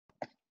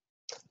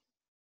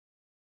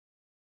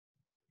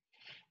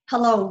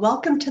Hello,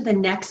 welcome to the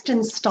next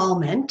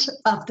installment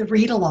of the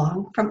read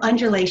along from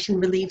Undulation,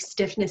 Relieve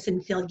Stiffness,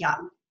 and Feel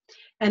Young.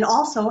 And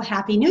also,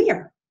 Happy New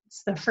Year.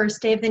 It's the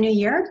first day of the new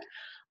year.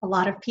 A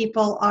lot of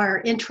people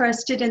are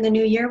interested in the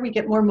new year. We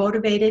get more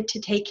motivated to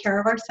take care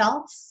of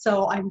ourselves.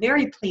 So I'm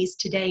very pleased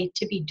today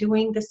to be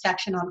doing this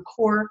section on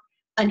core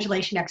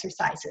undulation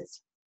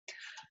exercises.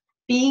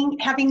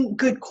 Having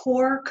good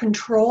core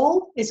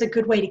control is a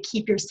good way to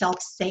keep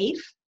yourself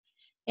safe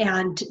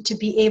and to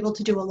be able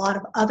to do a lot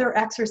of other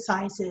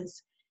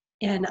exercises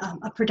in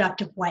a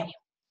productive way.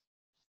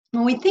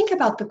 When we think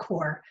about the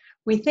core,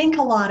 we think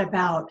a lot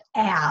about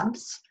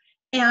abs,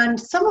 and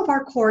some of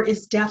our core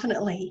is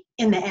definitely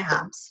in the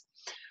abs.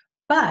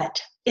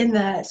 But in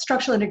the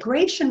structural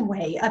integration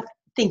way of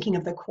thinking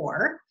of the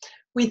core,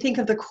 we think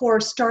of the core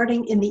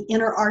starting in the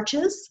inner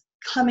arches,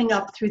 coming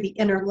up through the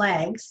inner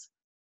legs,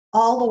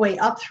 all the way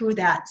up through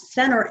that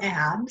center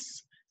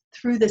abs,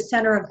 through the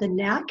center of the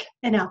neck,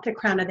 and out the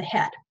crown of the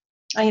head.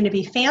 I'm going to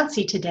be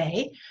fancy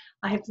today.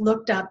 I've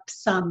looked up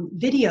some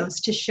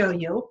videos to show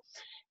you,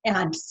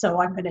 and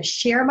so I'm going to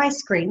share my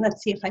screen.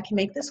 Let's see if I can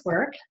make this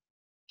work.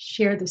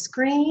 Share the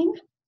screen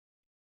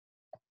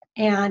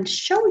and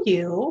show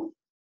you,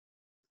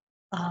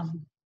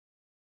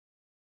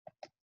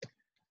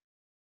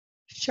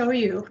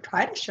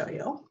 try to show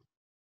you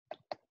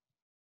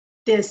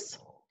this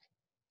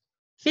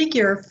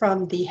figure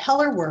from the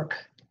Heller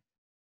Work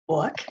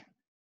book,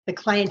 the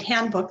client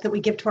handbook that we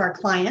give to our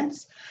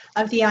clients,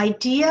 of the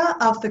idea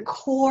of the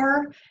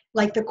core,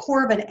 like the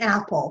core of an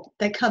apple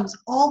that comes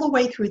all the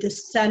way through the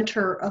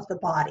center of the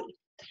body.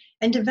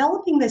 And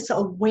developing this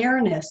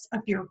awareness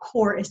of your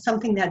core is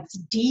something that's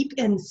deep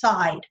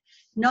inside,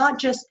 not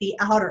just the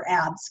outer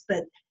abs,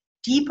 but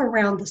deep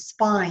around the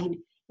spine,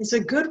 is a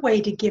good way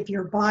to give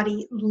your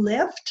body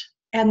lift,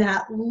 and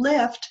that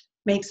lift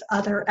makes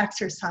other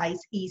exercise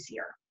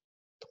easier.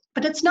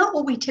 But it's not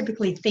what we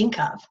typically think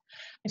of.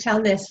 I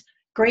found this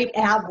great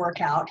ab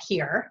workout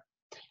here,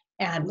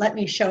 and let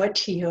me show it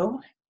to you.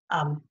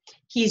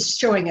 He's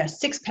showing a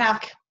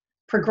six-pack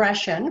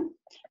progression,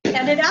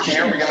 and it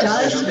actually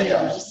does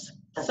use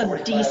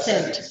some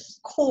decent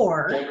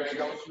core,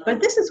 but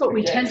this is what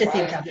we tend to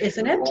think of,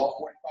 isn't it?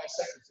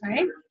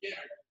 Right?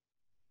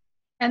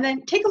 And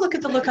then take a look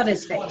at the look on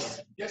his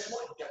face.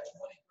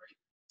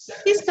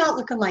 He's not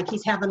looking like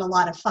he's having a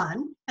lot of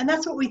fun, and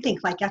that's what we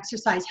think, like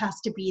exercise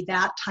has to be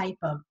that type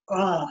of,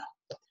 ugh.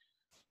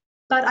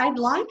 But I'd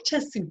like to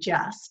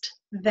suggest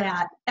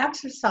that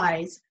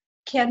exercise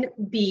can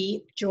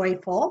be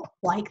joyful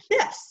like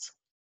this.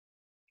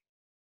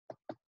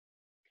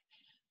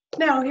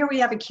 Now here we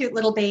have a cute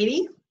little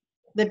baby.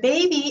 The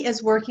baby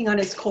is working on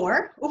his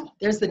core. Oh,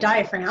 there's the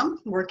diaphragm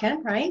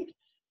working, right?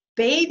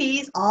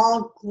 Baby's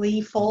all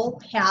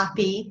gleeful,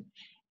 happy,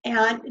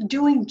 and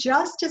doing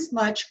just as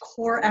much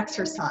core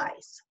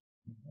exercise.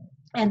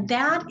 And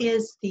that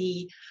is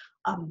the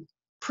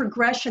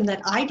progression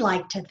that I'd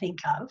like to think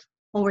of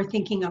when we're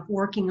thinking of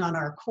working on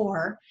our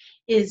core,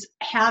 is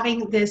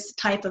having this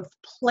type of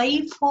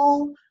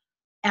playful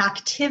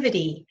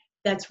activity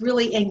that's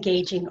really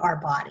engaging our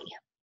body.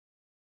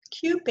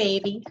 Cute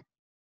baby.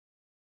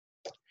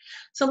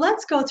 So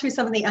let's go through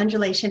some of the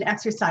undulation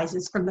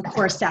exercises from the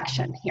core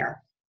section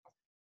here.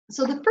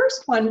 So the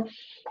first one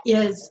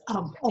is,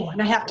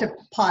 and I have to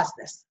pause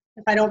this.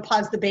 If I don't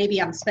pause the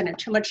baby, I'm spending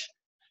too much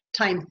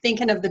time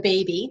thinking of the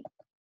baby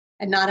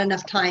and not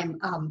enough time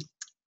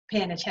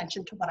paying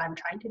attention to what I'm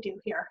trying to do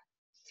here.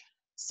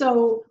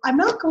 So I'm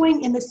not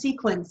going in the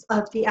sequence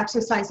of the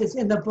exercises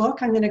in the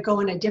book. I'm going to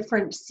go in a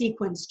different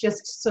sequence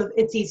just so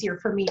it's easier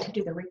for me to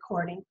do the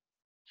recording.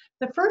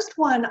 The first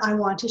one I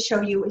want to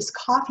show you is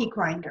coffee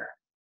grinder.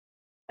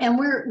 And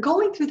we're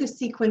going through the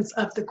sequence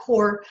of the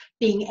core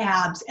being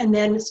abs and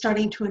then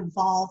starting to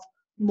involve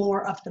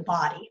more of the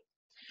body.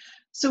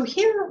 So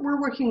here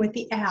we're working with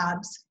the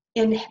abs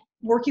and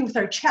working with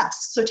our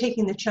chest. So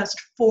taking the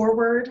chest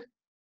forward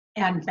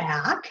and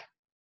back.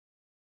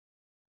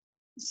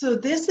 So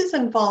this is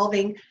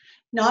involving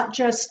not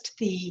just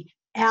the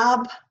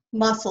ab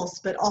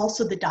muscles, but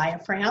also the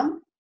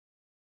diaphragm.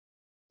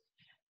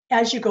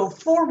 As you go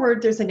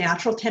forward, there's a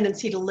natural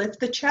tendency to lift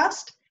the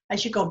chest.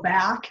 As you go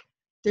back,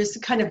 there's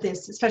kind of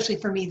this, especially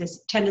for me,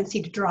 this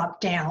tendency to drop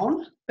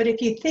down. But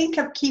if you think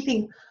of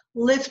keeping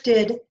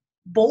lifted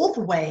both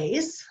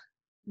ways,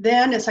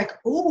 then it's like,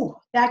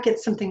 oh, that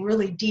gets something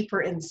really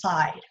deeper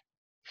inside.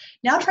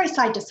 Now try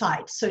side to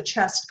side. So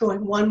chest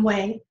going one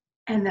way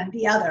and then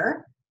the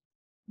other.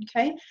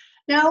 Okay.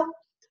 Now,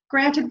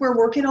 granted, we're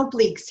working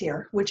obliques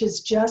here, which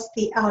is just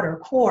the outer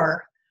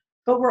core,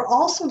 but we're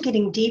also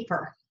getting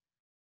deeper.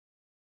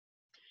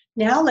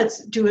 Now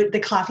let's do the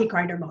coffee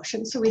grinder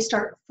motion. So we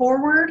start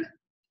forward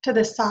to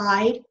the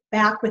side,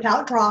 back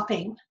without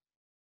dropping,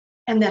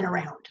 and then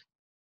around.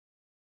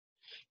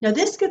 Now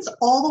this gets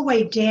all the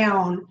way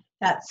down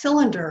that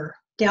cylinder,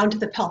 down to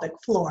the pelvic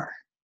floor.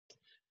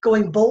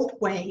 Going both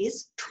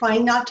ways,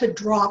 trying not to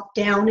drop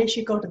down as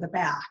you go to the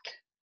back.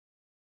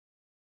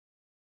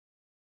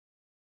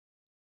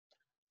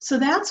 So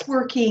that's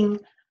working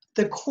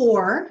the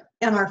core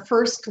on our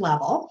first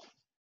level.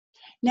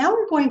 Now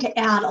we're going to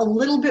add a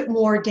little bit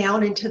more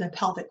down into the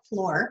pelvic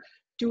floor,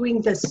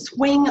 doing the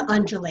swing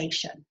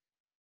undulation.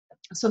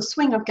 So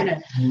swing, I'm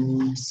gonna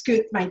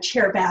scoot my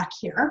chair back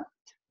here.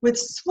 With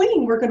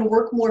swing, we're gonna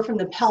work more from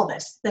the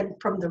pelvis than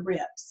from the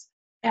ribs.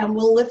 And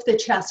we'll lift the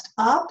chest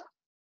up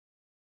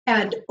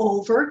and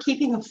over,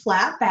 keeping a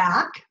flat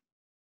back,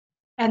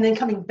 and then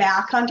coming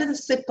back onto the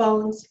sit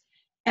bones,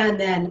 and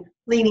then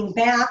leaning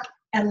back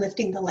and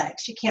lifting the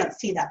legs. You can't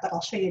see that, but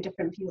I'll show you a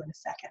different view in a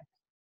second.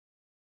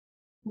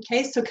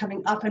 Okay, so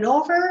coming up and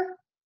over,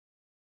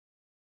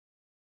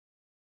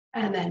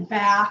 and then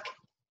back,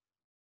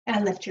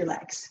 and lift your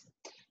legs.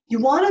 You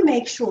want to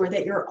make sure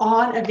that you're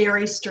on a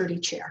very sturdy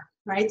chair,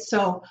 right?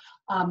 So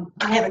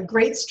I have a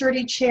great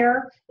sturdy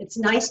chair. It's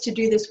nice to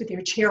do this with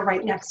your chair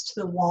right next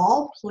to the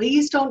wall.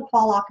 Please don't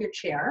fall off your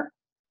chair,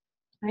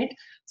 right?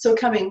 So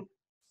coming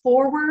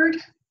forward,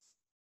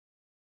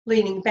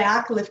 leaning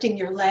back, lifting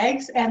your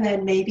legs, and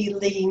then maybe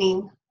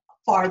leaning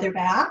farther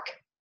back.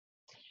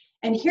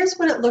 And here's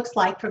what it looks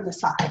like from the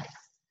side.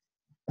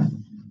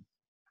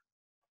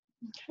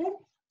 Okay,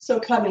 so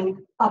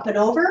coming up and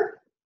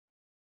over,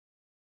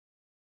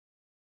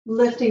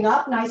 lifting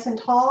up nice and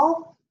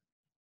tall,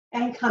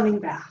 and coming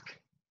back.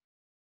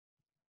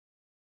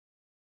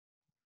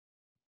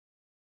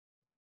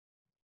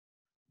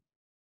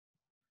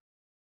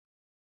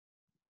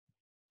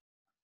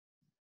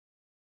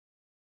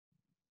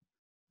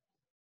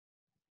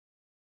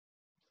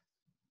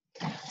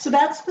 So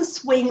that's the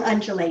swing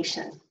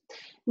undulation.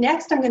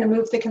 Next, I'm going to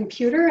move the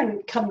computer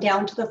and come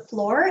down to the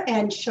floor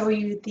and show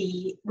you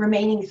the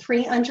remaining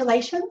 3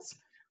 undulations,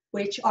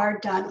 which are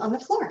done on the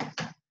floor.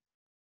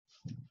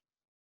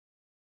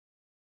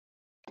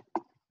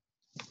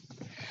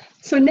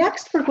 So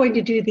next, we're going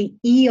to do the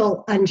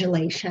eel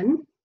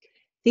undulation.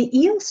 The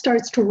eel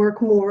starts to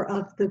work more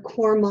of the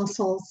core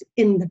muscles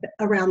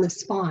around the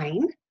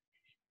spine.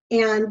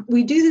 And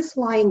we do this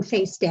lying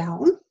face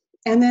down.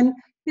 And then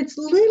it's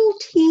little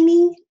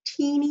teeny,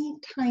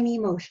 tiny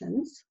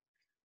motions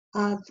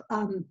of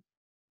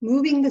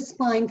moving the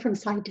spine from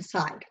side to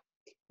side.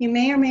 You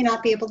may or may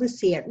not be able to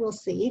see it. We'll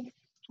see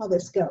how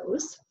this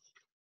goes.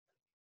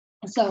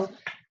 So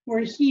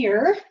we're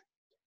here.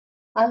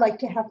 I like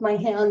to have my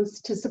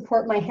hands to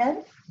support my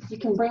head. You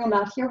can bring them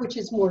out here, which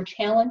is more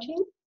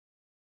challenging.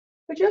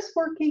 But just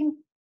working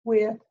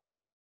with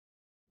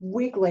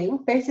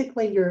wiggling.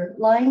 Basically, you're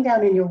lying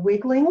down and you're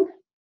wiggling,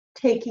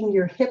 taking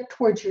your hip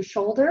towards your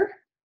shoulder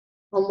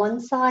on one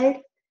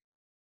side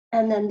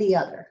and then the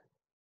other.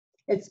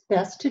 It's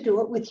best to do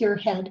it with your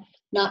head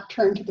not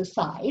turned to the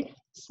side.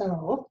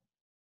 So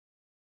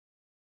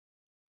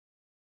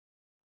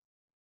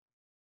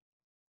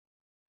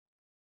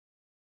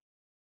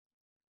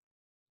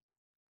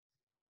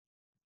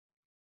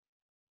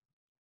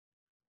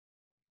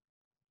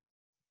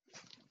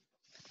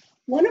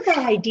one of our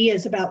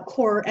ideas about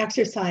core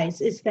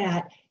exercise is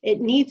that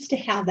it needs to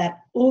have that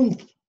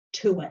oomph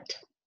to it.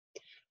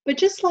 But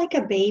just like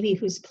a baby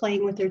who's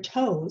playing with their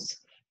toes,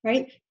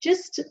 right?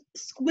 Just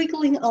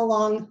squiggling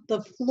along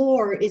the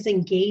floor is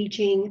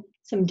engaging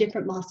some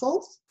different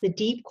muscles, the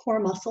deep core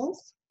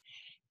muscles.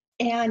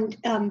 And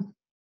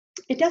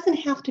it doesn't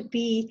have to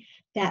be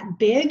that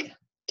big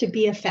to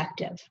be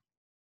effective.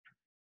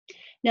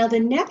 Now the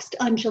next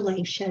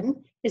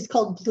undulation is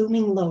called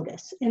blooming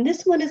lotus. And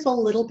this one is a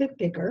little bit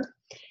bigger.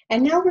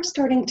 And now we're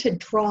starting to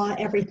draw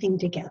everything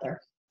together.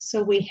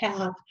 So we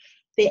have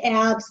the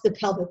abs, the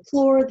pelvic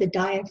floor, the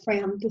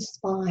diaphragm, the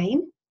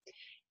spine.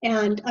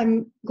 And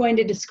I'm going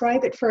to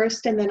describe it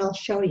first and then I'll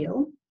show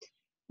you.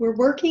 We're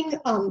working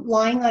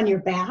lying on your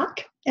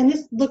back, and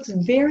this looks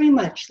very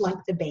much like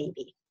the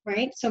baby,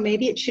 right? So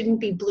maybe it shouldn't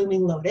be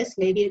blooming lotus,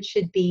 maybe it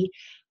should be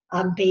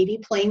baby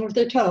playing with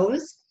their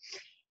toes.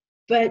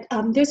 But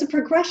there's a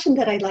progression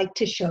that I'd like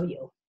to show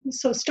you.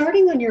 So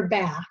starting on your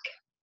back,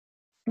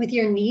 with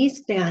your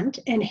knees bent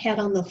and head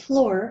on the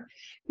floor,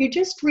 you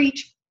just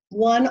reach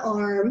one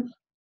arm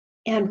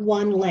and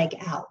one leg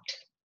out.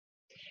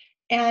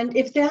 And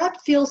if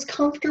that feels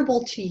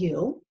comfortable to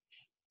you,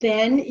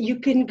 then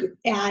you can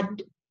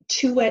add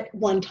 2 at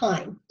one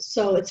time.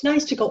 So it's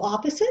nice to go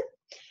opposite,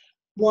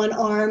 one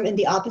arm and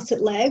the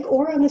opposite leg,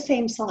 or on the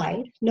same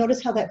side.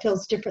 Notice how that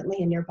feels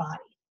differently in your body.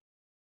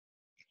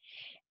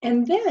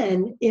 And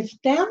then if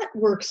that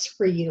works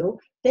for you,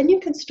 then you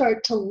can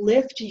start to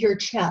lift your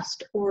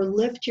chest or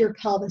lift your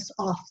pelvis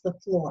off the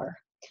floor.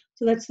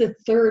 So that's the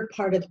 3rd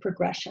part of the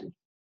progression.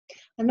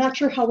 I'm not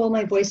sure how well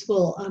my voice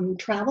will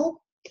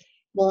travel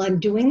while I'm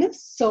doing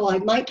this, so I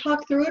might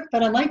talk through it,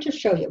 but I might just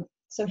show you.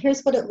 So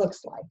here's what it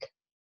looks like.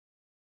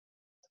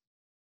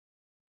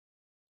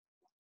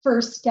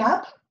 First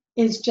step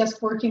is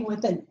just working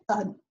with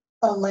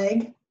a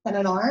leg and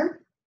an arm.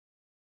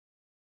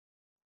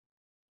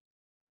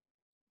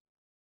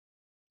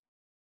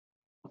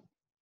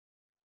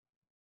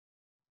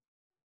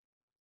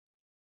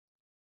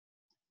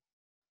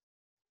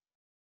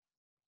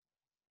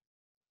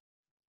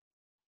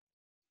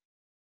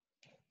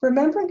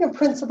 Remembering a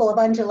principle of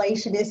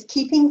undulation is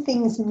keeping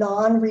things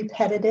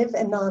non-repetitive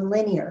and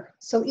non-linear.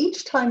 So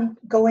each time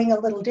going a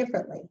little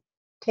differently.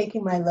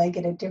 taking my leg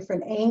at a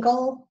different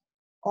angle,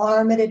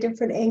 arm at a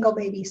different angle,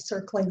 maybe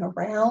circling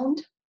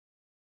around.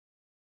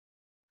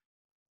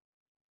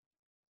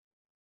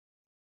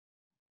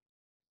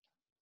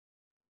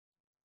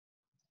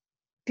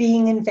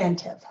 Being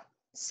inventive.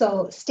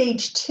 So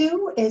stage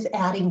 2 is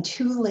adding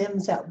 2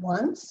 limbs at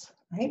once,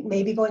 right?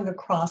 Maybe going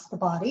across the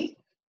body.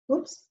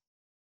 Oops,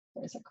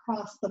 there's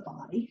across the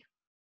body.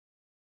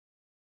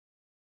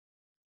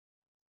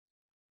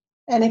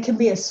 And it can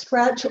be a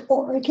stretch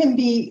or it can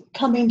be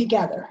coming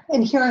together.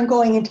 And here I'm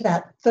going into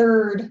that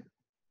third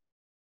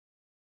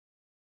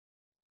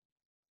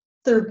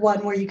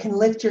one where you can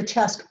lift your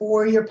chest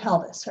or your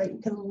pelvis, right? You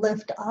can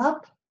lift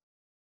up.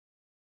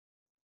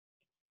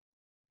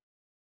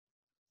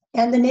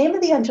 And the name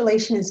of the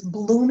undulation is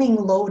Blooming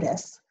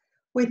Lotus,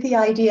 with the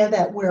idea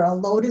that we're a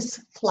lotus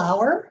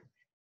flower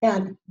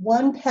and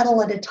one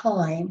petal at a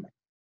time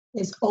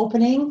is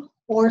opening,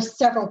 or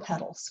several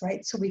petals,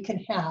 right? So we can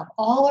have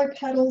all our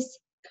petals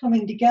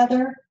coming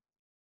together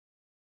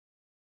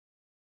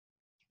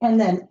and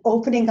then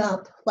opening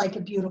up like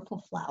a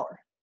beautiful flower.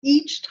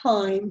 Each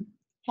time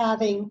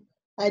having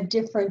a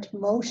different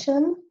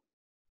motion.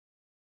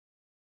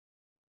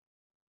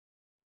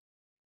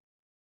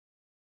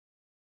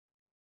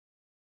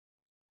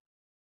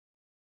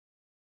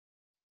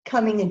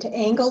 Coming into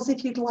angles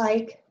if you'd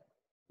like.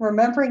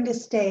 Remembering to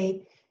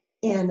stay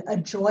in a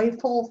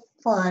joyful,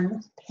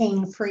 fun,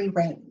 pain-free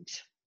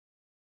range.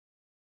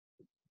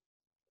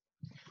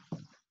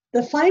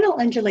 The final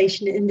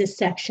undulation in this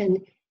section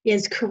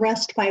is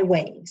caressed by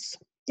waves,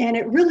 and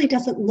it really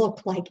doesn't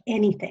look like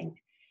anything.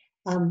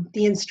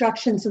 The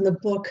instructions in the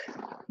book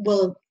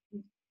will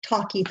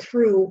talk you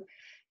through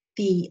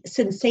the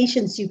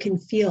sensations you can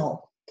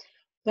feel,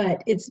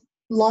 but it's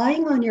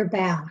lying on your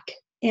back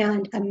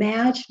and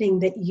imagining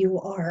that you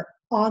are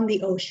on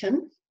the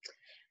ocean.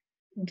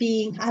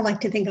 I like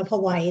to think of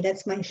Hawaii,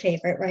 that's my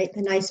favorite, right?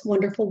 The nice,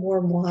 wonderful,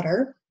 warm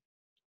water.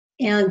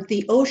 And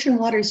the ocean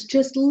water is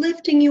just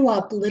lifting you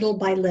up little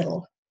by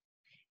little.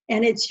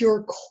 And it's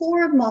your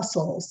core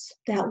muscles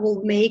that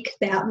will make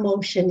that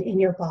motion in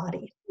your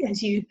body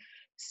as you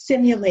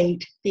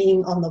simulate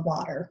being on the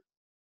water.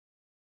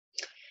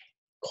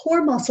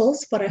 Core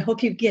muscles, what I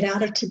hope you get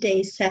out of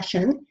today's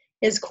session,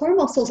 is core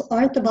muscles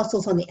aren't the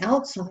muscles on the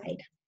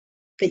outside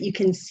that you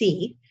can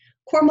see.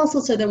 Core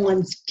muscles are the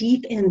ones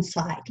deep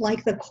inside,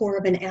 like the core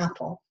of an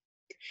apple.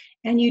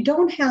 And you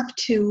don't have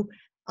to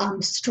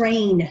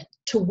strain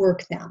to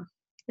work them.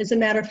 As a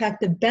matter of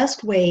fact, the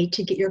best way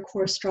to get your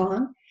core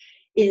strong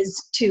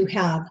is to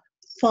have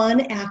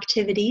fun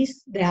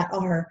activities that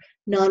are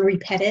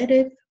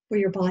non-repetitive, where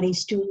your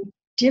body's doing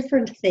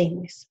different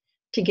things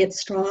to get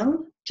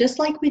strong, just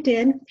like we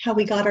did how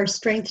we got our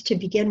strength to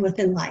begin with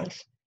in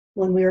life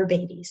when we were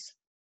babies.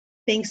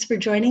 Thanks for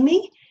joining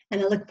me,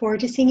 and I look forward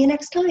to seeing you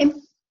next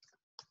time.